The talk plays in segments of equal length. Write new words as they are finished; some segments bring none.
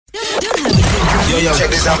Yo, check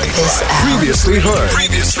this out. Previously heard.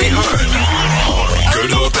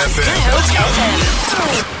 Good Hope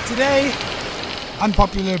FM. Today,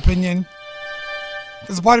 Unpopular Opinion.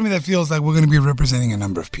 There's a part of me that feels like we're going to be representing a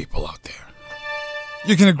number of people out there.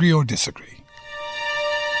 You can agree or disagree.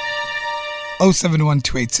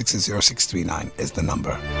 071-286-0639 is the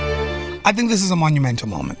number. I think this is a monumental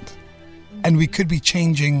moment. And we could be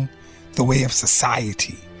changing the way of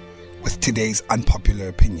society with today's Unpopular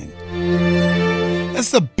Opinion.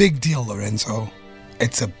 It's a big deal, Lorenzo.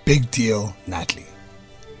 It's a big deal, Natalie.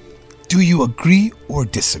 Do you agree or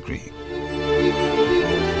disagree?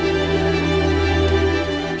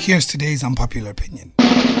 Here's today's Unpopular Opinion.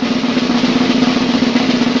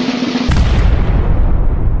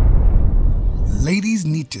 Ladies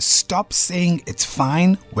need to stop saying it's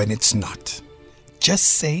fine when it's not.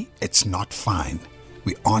 Just say it's not fine.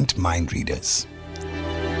 We aren't mind readers.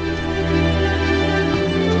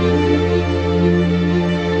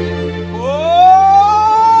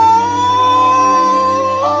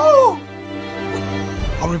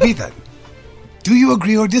 I'll repeat that. Do you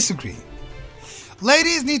agree or disagree?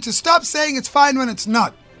 Ladies need to stop saying it's fine when it's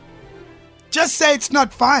not. Just say it's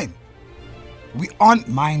not fine. We aren't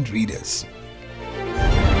mind readers.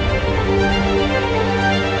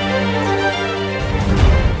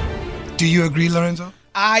 Do you agree, Lorenzo?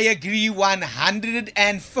 I agree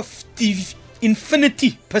 150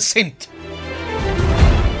 infinity%.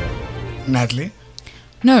 Natalie?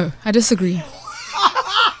 No, I disagree.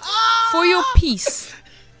 For your peace,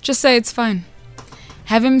 just say it's fine.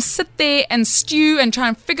 Have him sit there and stew and try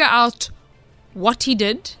and figure out what he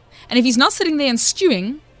did. And if he's not sitting there and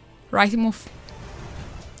stewing, write him off.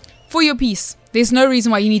 For your peace. There's no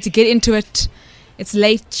reason why you need to get into it. It's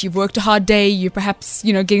late, you've worked a hard day, you're perhaps,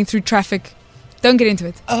 getting through traffic. Don't get into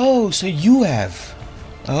it. Oh, so you have.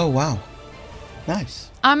 Oh, wow. Nice.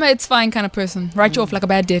 I'm a it's fine kind of person. Write you off like a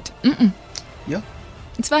bad debt. Yeah.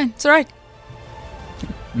 It's fine. It's alright.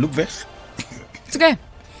 Look weg. It's okay.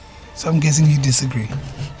 So I'm guessing you disagree.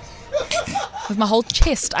 With my whole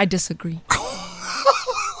chest, I disagree.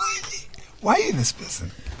 Why are you this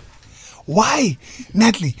person? Why?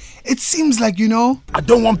 Natalie, it seems like, I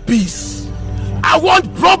don't want peace. I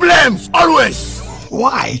want problems, always.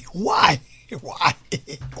 Why?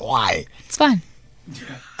 It's fine.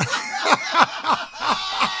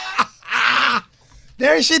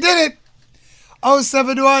 There she did it.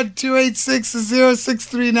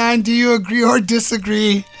 071-286-0639. Do you agree or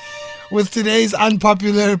disagree with today's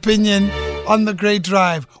Unpopular Opinion on the Great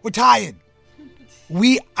Drive? We're tired.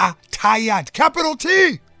 We are tired. Capital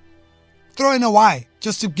T. Throw in a Y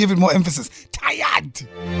just to give it more emphasis. Tired.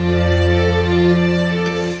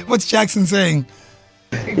 What's Jackson saying?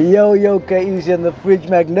 Yo, K-Easy and the Fridge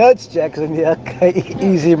Magnates. Jackson here,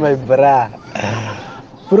 K-Easy, my bra.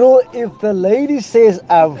 Bro, if the lady says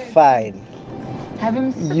I'm fine,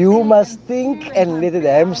 you must think and let the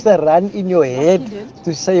hamster run in your head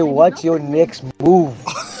to say what's your next move.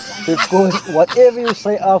 Because whatever you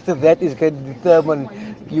say after that is going to determine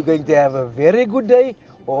you're going to have a very good day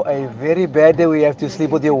or a very bad day where you have to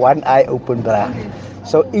sleep with your one eye open, bruh.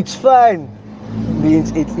 So it's fine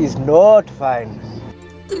means it is not fine.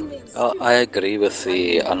 I agree with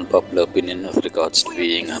the unpopular opinion with regards to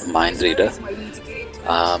being a mind reader.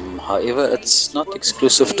 However, it's not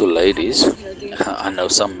exclusive to ladies. I know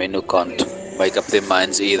some men who can't make up their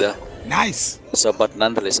minds either. Nice. So, but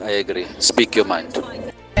nonetheless, I agree. Speak your mind.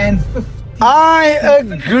 I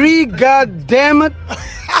agree, goddammit.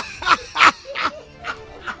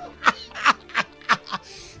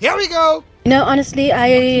 Here we go. No, honestly, I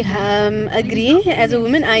agree. As a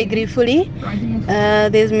woman, I agree fully.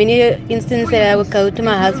 There's many instances that I will go to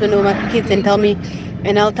my husband or my kids and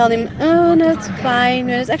I'll tell him, oh, no, it's fine.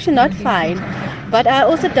 No, it's actually not fine. But I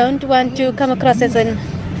also don't want to come across as an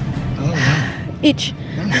itch.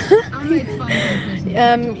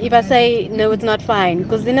 If I say, no, it's not fine.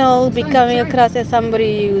 Because then I'll be coming across as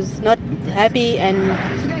somebody who's not happy and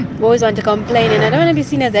always want to complain. And I don't want to be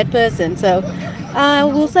seen as that person. So I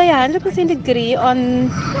will say 100% agree on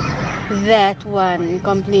that one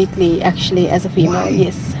completely, actually, as a female,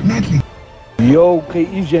 yes. Yo,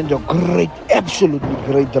 K-Easy and your absolutely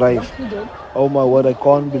great drive. Oh my word, I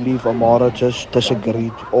can't believe Amara just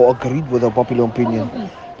disagreed or agreed with her popular opinion.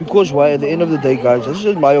 Because why? At the end of the day, guys, this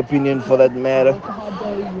is my opinion for that matter.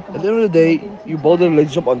 At the end of the day, you build a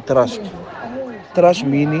relationship on trust. Trust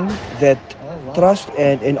meaning that trust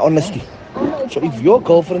and honesty. So if your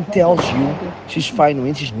girlfriend tells you she's fine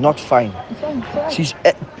when she's not fine, she's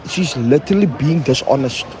literally being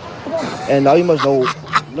dishonest. And now you must know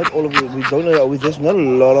not all of it. We don't know. There's not a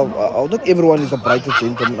lot of. Not everyone is a brighter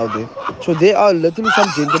gentleman out there. So there are literally some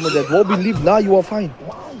gentlemen that will believe, nah, you are fine.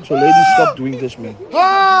 So ladies, stop doing this, man.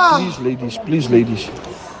 Please, ladies.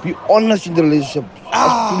 Be honest in the relationship.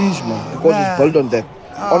 Please, man. Because it's built on that.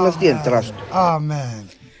 Honesty and trust. Oh, man.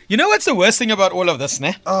 You know what's the worst thing about all of this,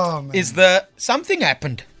 ne? Oh, man. Is something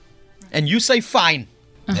happened. And you say fine.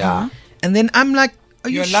 Yeah. And then I'm like, are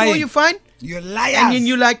you You're sure lying. you're fine? You're liars. And then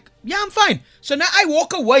you're like, yeah, I'm fine. So now I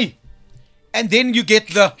walk away. And then you get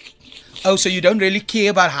so you don't really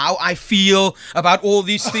care about how I feel about all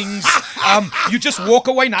these things. You just walk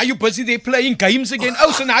away. Now you're busy there playing games again.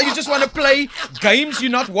 Oh, so now you just want to play games.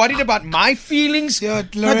 You're not worried about my feelings.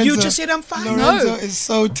 Lorenzo, but you just said I'm fine. Lorenzo is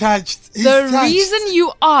so touched. He's The touched. reason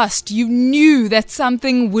you asked, you knew that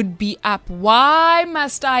something would be up. Why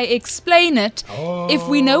must I explain it if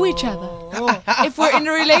we know each other? If we're in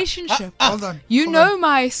a relationship? Hold on. You hold know on.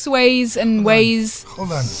 my sways and ways.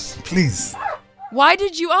 Hold on, please. Why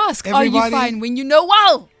did you ask? Are you Everybody- fine when you know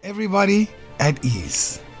well? Everybody at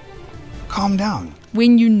ease. Calm down.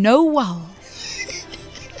 When you know well.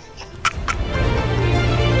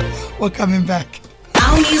 We're coming back.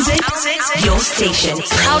 Our music, your station.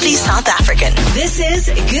 Proudly South African. This is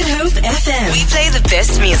Good Hope FM. We play the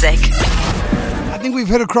best music. I think we've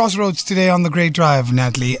hit a crossroads today on the Great Drive,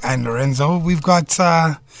 Natalie and Lorenzo. We've got,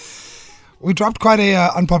 we dropped quite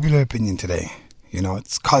a unpopular opinion today. You know,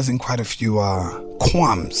 it's causing quite a few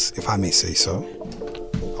qualms, if I may say so.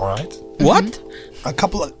 All right? What?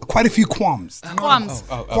 Quite a few qualms. Qualms.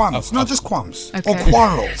 Qualms, not just qualms. Okay. Or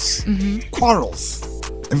quarrels. Quarrels.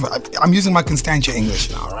 I'm using my Constantia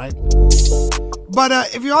English now, all right?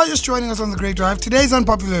 But if you are just joining us on the Great Drive, today's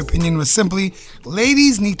unpopular opinion was simply,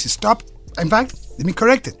 ladies need to stop. In fact, let me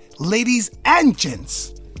correct it. Ladies and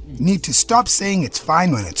gents need to stop saying it's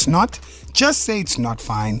fine when it's not. Just say it's not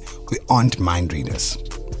fine. We aren't mind readers.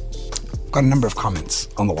 Got a number of comments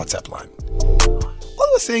on the WhatsApp line. All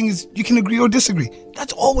we're saying is you can agree or disagree.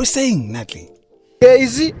 That's all we're saying, Natalie.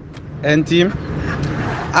 Easy and team,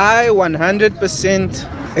 I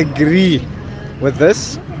 100% agree with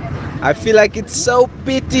this. I feel like it's so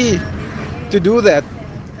pity to do that.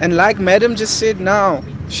 And like Madam just said now,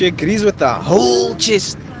 she agrees with the whole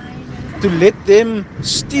chest to let them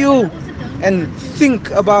stew and think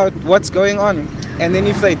about what's going on. And then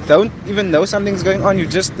if they don't even know something's going on, you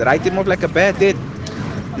just write them off like a bad dead.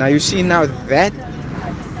 Now you see, now that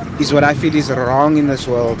is what I feel is wrong in this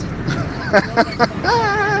world.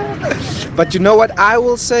 But you know what I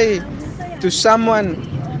will say to someone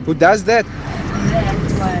who does that?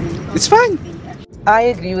 It's fine. I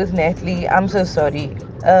agree with Natalie. I'm so sorry.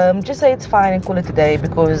 Just say it's fine and call it a day,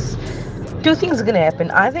 because two things are going to happen.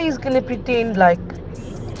 Either he's going to pretend like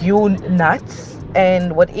you're nuts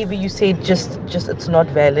and whatever you said just it's not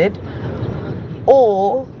valid,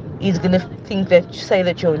 or he's going to say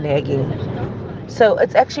that you're nagging. So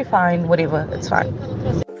it's actually fine, whatever, it's fine.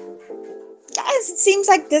 Guys, it seems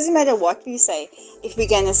like it doesn't matter what we say. If we're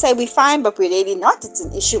going to say we're fine, but we're really not, it's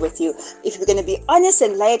an issue with you. If we're going to be honest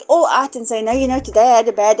and lay it all out and say, no, today I had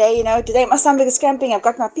a bad day, today my stomach is cramping, I've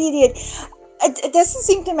got my period. It doesn't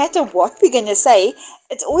seem to matter what we're going to say.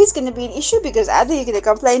 It's always going to be an issue, because either you're going to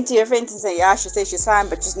complain to your friends and say, yeah, she says she's fine,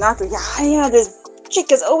 but she's not. Yeah, this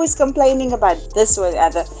chick is always complaining about this or the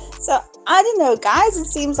other. So, I don't know, guys, it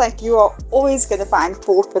seems like you are always going to find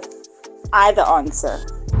fault with either answer.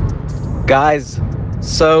 Guys,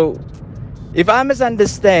 so if I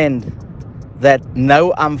misunderstand that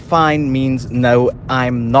no, I'm fine means no,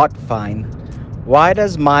 I'm not fine, why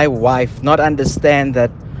does my wife not understand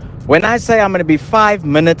that when I say I'm going to be 5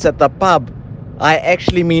 minutes at the pub, I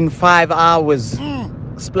actually mean 5 hours?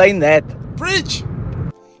 Explain that. Preach!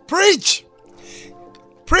 Preach!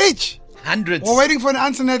 Preach! Hundreds. We're waiting for an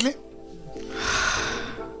answer, Natalie.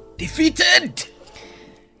 Defeated!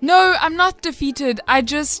 No, I'm not defeated. I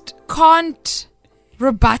just can't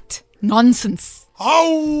rebut nonsense.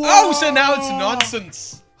 Oh, so now it's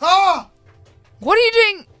nonsense. What are you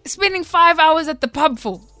doing spending 5 hours at the pub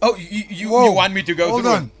for? Oh, you want me to go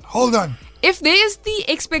through? Hold on. If there's the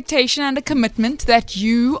expectation and a commitment that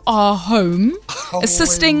you are home,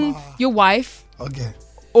 assisting your wife,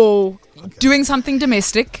 or doing something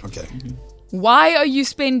domestic, why are you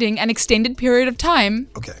spending an extended period of time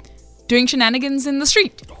doing shenanigans in the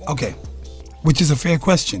street? Okay, which is a fair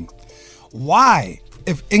question. Why,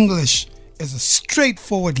 if English is a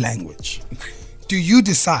straightforward language, do you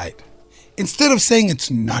decide, instead of saying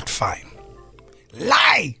it's not fine,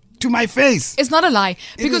 lie to my face? It's not a lie,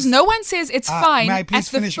 because no one says it's fine may I please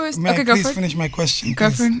at the finish, first... May okay, I go please for it. finish my question? Go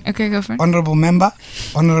for it. Okay, go for it. Honorable member,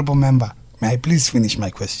 May I please finish my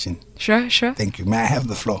question? Sure. Thank you. May I have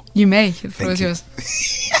the floor? You may. The floor is yours.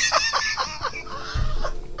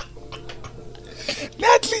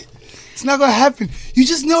 Natalie, it's not going to happen. You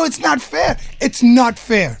just know it's not fair. It's not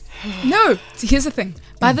fair. No. See, here's the thing.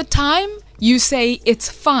 By the time you say it's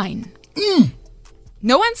fine,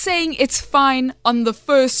 no one's saying it's fine on the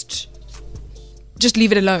first, just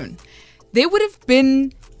leave it alone. There would have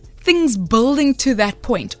been things building to that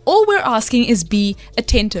point. All we're asking is be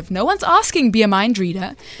attentive. No one's asking be a mind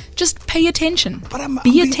reader. Just pay attention.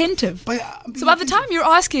 Be attentive. So by the time you're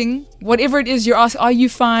asking, whatever it is you're asking, are you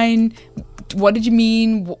fine? What did you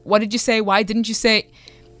mean? What did you say? Why didn't you say?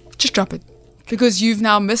 Just drop it. Because you've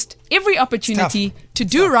now missed every opportunity to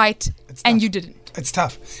do right, and you didn't. It's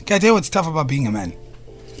tough. Can I tell you what's tough about being a man?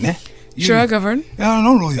 Nah? Sure, Govern.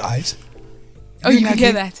 Don't roll your eyes. Oh, you can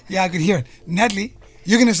hear that? Yeah, I could hear it. Natalie,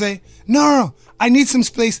 you're going to say, no, I need some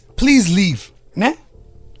space. Please leave. Nah?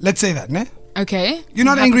 Let's say that, nah? Okay. You're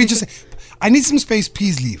not angry, just say, I need some space,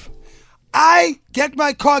 please leave. I get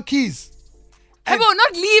my car keys. How about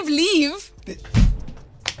not leave?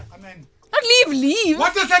 Not leave.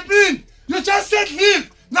 What does that mean? You just said leave.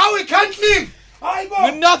 Now we can't leave.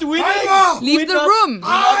 We're not winning. Leave the room.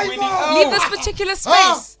 Leave this particular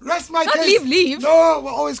space. Rest my Not case. leave. No, we're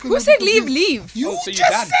always going Who said leave? You so just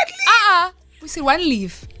done. said leave. We said one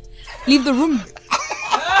leave. Leave the room.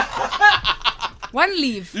 One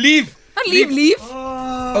leave. Leave. Not leave.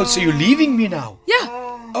 Oh, so you're leaving me now? Yeah.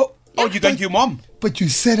 Oh, you're going to your mom. But you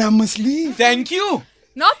said I must leave. Thank you.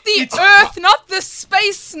 Not the earth, not this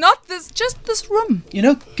space, not this, just this room. You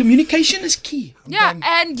know, communication is key.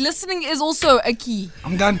 And listening is also a key.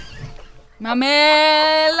 I'm done.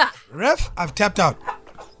 Mamela. Ref, I've tapped out.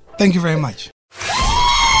 Thank you very much.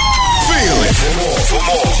 Feel it. For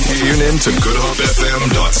more, tune in to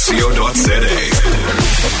goodhopefm.co.za.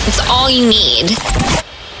 It's all you need.